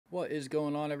What is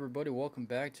going on, everybody? Welcome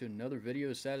back to another video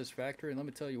of Satisfactory. And let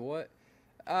me tell you what,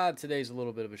 today's a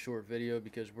little bit of a short video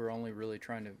because we're only really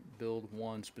trying to build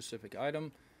one specific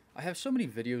item. I have so many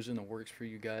videos in the works for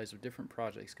you guys of different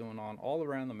projects going on all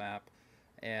around the map,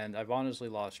 and I've honestly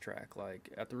lost track.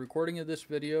 Like, at the recording of this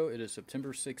video, it is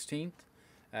September 16th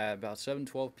at about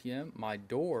 7:12 p.m. My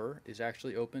door is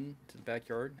actually open to the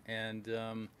backyard, and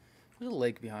there's a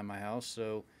lake behind my house,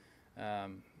 so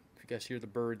if you guys hear the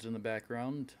birds in the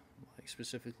background, like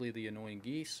specifically the annoying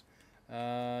geese,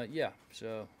 yeah,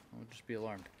 so don't just be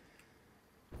alarmed.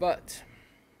 But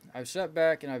I've sat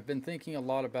back and I've been thinking a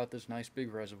lot about this nice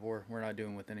big reservoir. We're not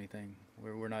doing anything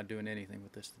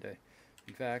with this today.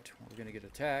 In fact, we're gonna get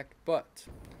attacked. But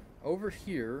over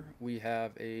here we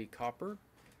have a copper,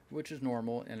 which is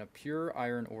normal, and a pure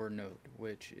iron ore node,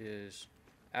 which is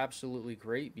absolutely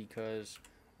great because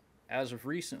as of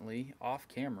recently, off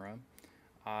camera,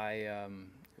 I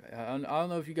don't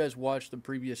know if you guys watched the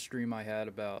previous stream I had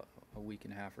about a week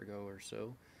and a half ago or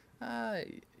so.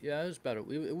 Yeah, it was about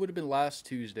it would have been last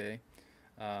Tuesday,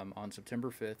 on September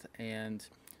 5th, and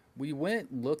we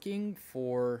went looking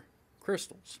for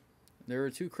crystals. There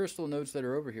are two crystal nodes that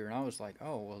are over here, and I was like,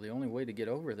 oh, well, the only way to get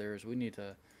over there is we need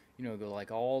to, go like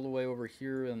all the way over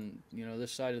here and,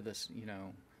 this side of this,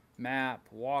 map,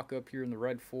 walk up here in the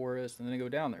red forest, and then go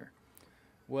down there.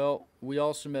 Well, we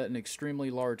also met an extremely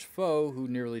large foe who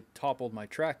nearly toppled my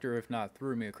tractor, if not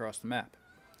threw me across the map.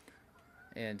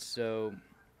 And so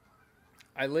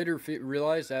I later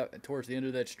realized that towards the end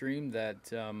of that stream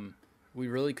that we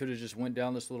really could have just went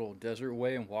down this little desert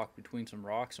way and walked between some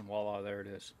rocks, and voila, there it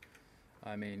is.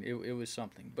 I mean, it was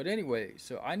something. But anyway,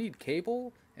 so I need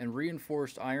cable and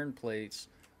reinforced iron plates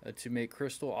to make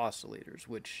crystal oscillators,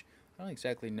 which I don't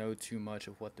exactly know too much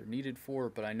of what they're needed for,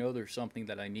 but I know there's something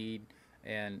that I need,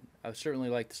 and I would certainly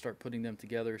like to start putting them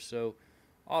together. So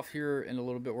off here in a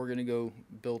little bit, we're going to go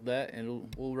build that,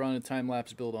 and we'll run a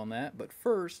time-lapse build on that. But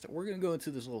first, we're going to go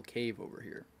into this little cave over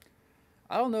here.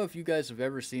 I don't know if you guys have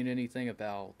ever seen anything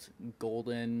about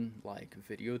golden, like,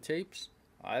 videotapes.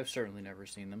 I've certainly never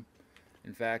seen them.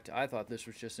 In fact, I thought this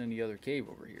was just any other cave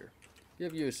over here.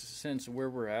 Give you a sense of where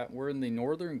we're at. We're in the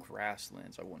northern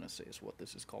grasslands, I want to say is what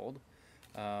this is called.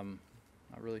 Not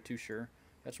really too sure.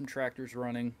 Got some tractors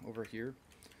running over here.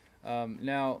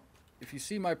 Now, if you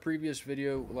see my previous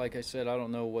video, like I said, I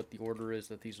don't know what the order is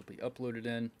that these will be uploaded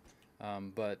in,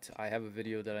 but I have a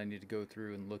video that I need to go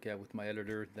through and look at with my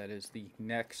editor. That is the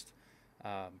next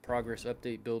progress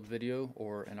update build video,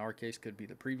 or in our case could be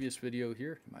the previous video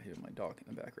here. You might hear my dog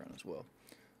in the background as well.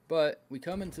 But we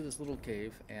come into this little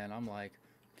cave, and I'm like,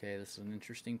 okay, this is an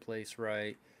interesting place,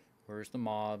 right? Where's the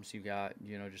mobs? You got,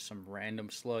 just some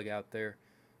random slug out there.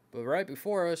 But right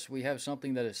before us, we have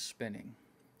something that is spinning.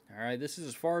 Alright, this is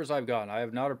as far as I've gotten. I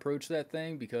have not approached that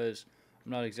thing because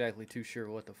I'm not exactly too sure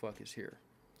what the fuck is here.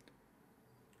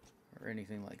 Or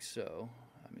anything like so.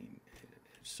 I mean,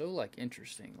 it's so, like,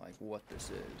 interesting, like, what this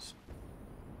is.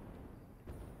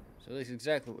 So that's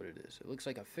exactly what it is. It looks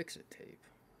like a fix-it tape.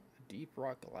 A Deep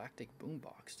Rock Galactic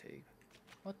Boombox tape.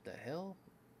 What the hell?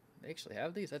 They actually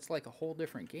have these? That's like a whole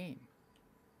different game.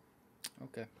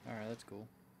 Okay, alright, that's cool.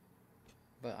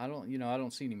 But I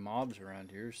don't see any mobs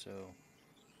around here, so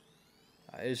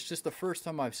it's just the first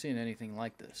time I've seen anything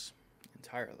like this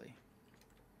entirely.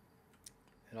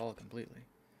 At all, completely.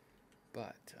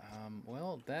 But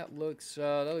well, that looks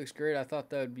great. I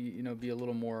thought that would be be a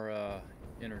little more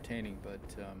entertaining, but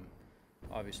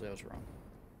obviously I was wrong.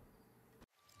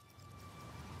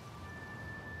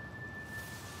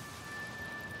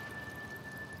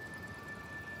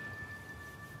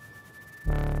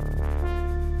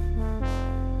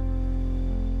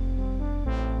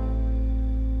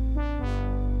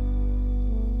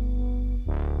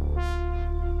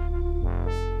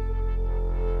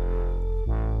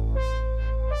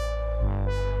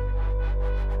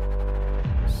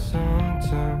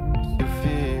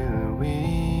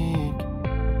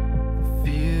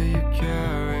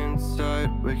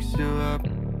 Wakes you up.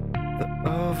 The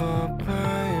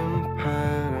overplaying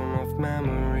pattern of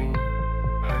memory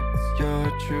hides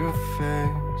your true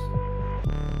face.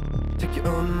 Take your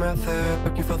own method,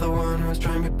 looking for the one who's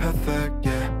trying to be perfect.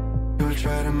 Yeah, you will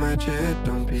try to match it.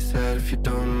 Don't be sad if you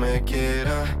don't make it.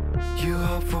 You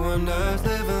hope for wonders.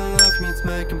 Living life means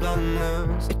making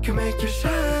blunders. It can make you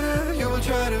shatter. You will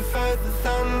try to fight the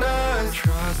thunder.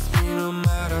 Trust me, no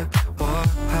matter what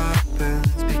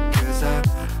happens, because I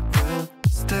will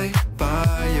stay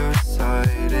by your side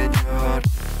in your heart.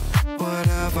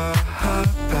 Whatever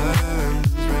happens,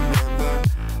 remember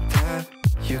that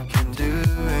you can do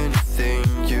anything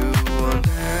you want.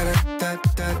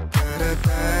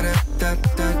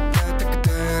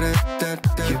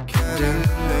 You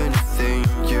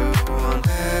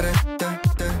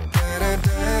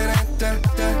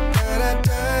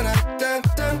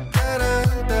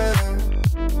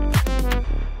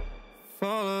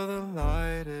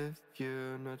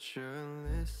sure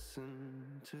and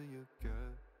listen to your gut.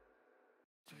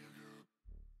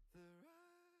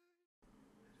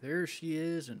 There she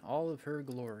is in all of her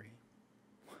glory.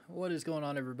 What is going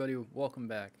on, everybody? Welcome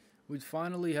back. We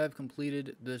finally have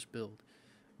completed this build.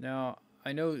 Now,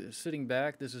 I know sitting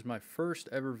back, this is my first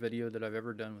ever video that I've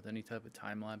ever done with any type of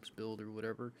time-lapse build or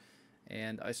whatever.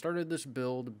 And I started this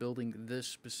build, building this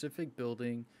specific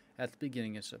building at the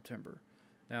beginning of September.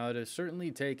 Now, it has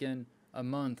certainly taken a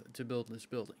month to build this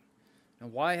building. Now,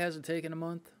 why has it taken a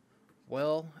month?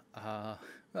 Well,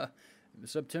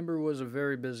 September was a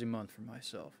very busy month for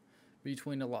myself,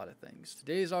 between a lot of things.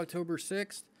 Today is October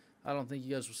 6th. I don't think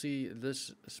you guys will see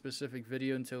this specific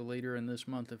video until later in this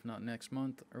month, if not next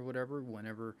month or whatever,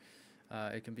 whenever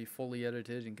it can be fully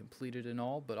edited and completed and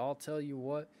all. But I'll tell you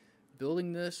what,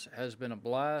 building this has been a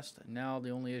blast. Now the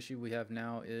only issue we have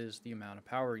now is the amount of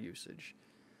power usage.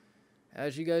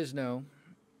 As you guys know,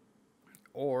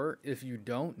 or if you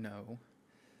don't know,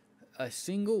 a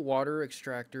single water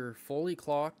extractor fully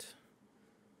clocked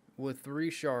with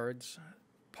 3 shards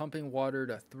pumping water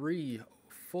to 3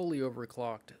 fully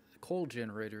overclocked coal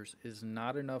generators is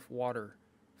not enough water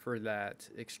for that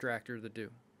extractor to do.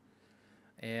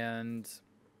 And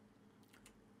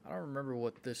I don't remember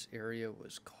what this area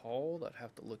was called. I'd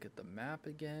have to look at the map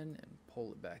again and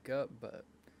pull it back up, but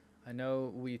I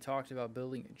know we talked about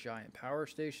building a giant power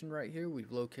station right here.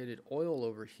 We've located oil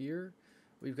over here.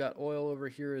 We've got oil over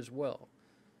here as well.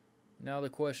 Now the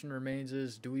question remains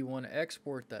is, do we want to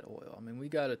export that oil? I mean, we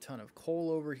got a ton of coal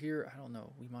over here. I don't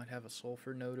know. We might have a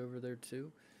sulfur node over there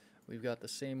too. We've got the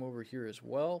same over here as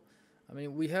well. I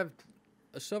mean, we have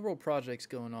several projects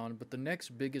going on, but the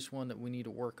next biggest one that we need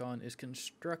to work on is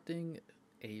constructing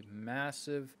a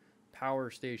massive power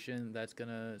station that's going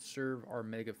to serve our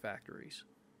mega factories.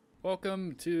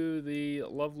 Welcome to the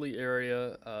lovely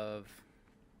area of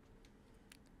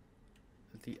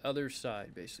the other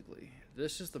side, basically.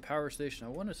 This is the power station. I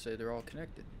want to say they're all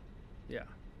connected. Yeah,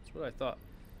 that's what I thought.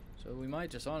 So we might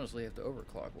just honestly have to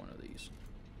overclock one of these.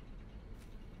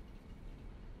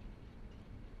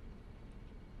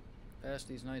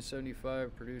 Capacity's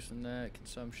 975, producing that.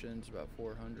 Consumption's about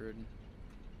 400.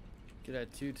 Could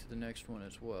add 2 to the next one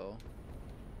as well.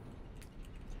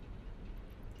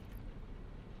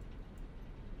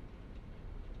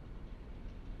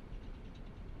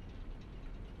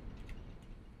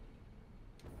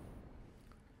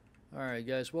 Alright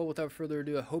guys, well, without further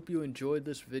ado, I hope you enjoyed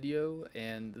this video,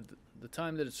 and the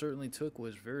time that it certainly took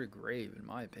was very grave in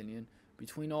my opinion.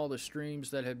 Between all the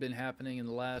streams that have been happening in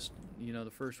the last,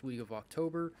 the first week of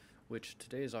October, which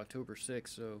today is October 6th,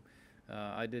 so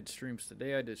I did streams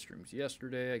today, I did streams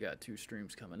yesterday, I got 2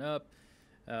 streams coming up.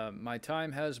 My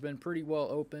time has been pretty well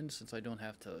opened since I don't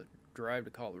have to drive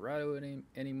to Colorado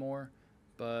anymore,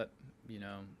 but,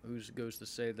 who goes to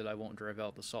say that I won't drive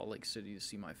out to Salt Lake City to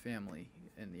see my family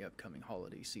in the upcoming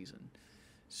holiday season.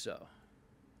 So,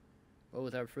 well,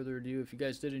 without further ado, if you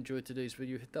guys did enjoy today's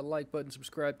video, hit that like button,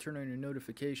 subscribe, turn on your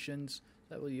notifications.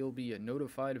 That way you'll be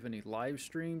notified of any live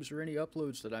streams or any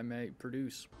uploads that I may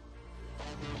produce.